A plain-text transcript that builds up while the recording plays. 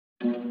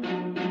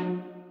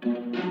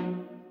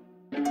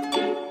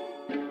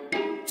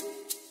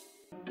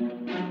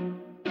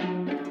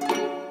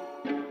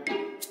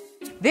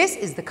This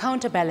is the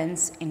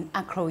counterbalance in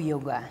acro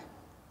yoga.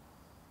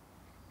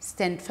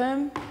 Stand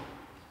firm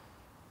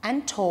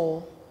and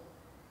tall.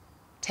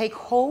 Take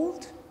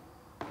hold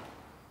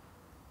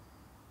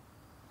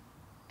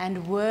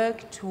and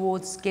work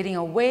towards getting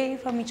away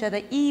from each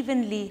other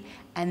evenly,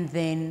 and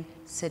then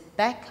sit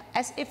back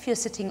as if you're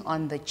sitting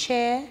on the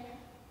chair.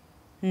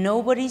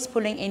 Nobody's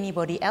pulling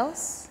anybody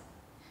else.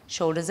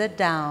 Shoulders are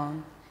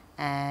down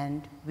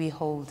and we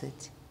hold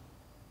it.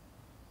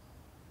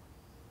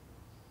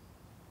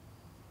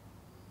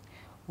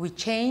 We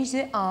change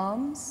the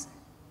arms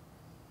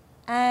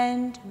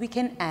and we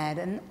can add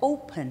an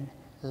open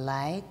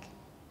like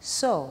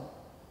so.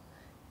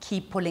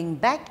 Keep pulling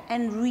back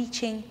and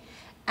reaching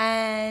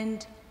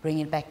and bring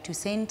it back to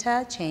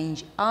center.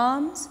 Change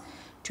arms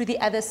to the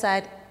other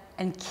side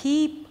and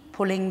keep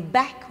pulling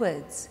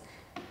backwards.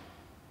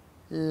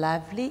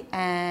 Lovely,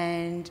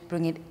 and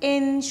bring it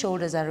in,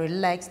 shoulders are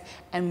relaxed,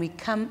 and we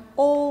come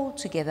all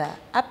together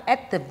up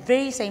at the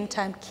very same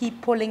time.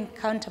 Keep pulling,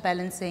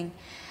 counterbalancing,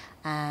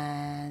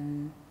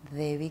 and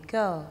there we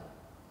go.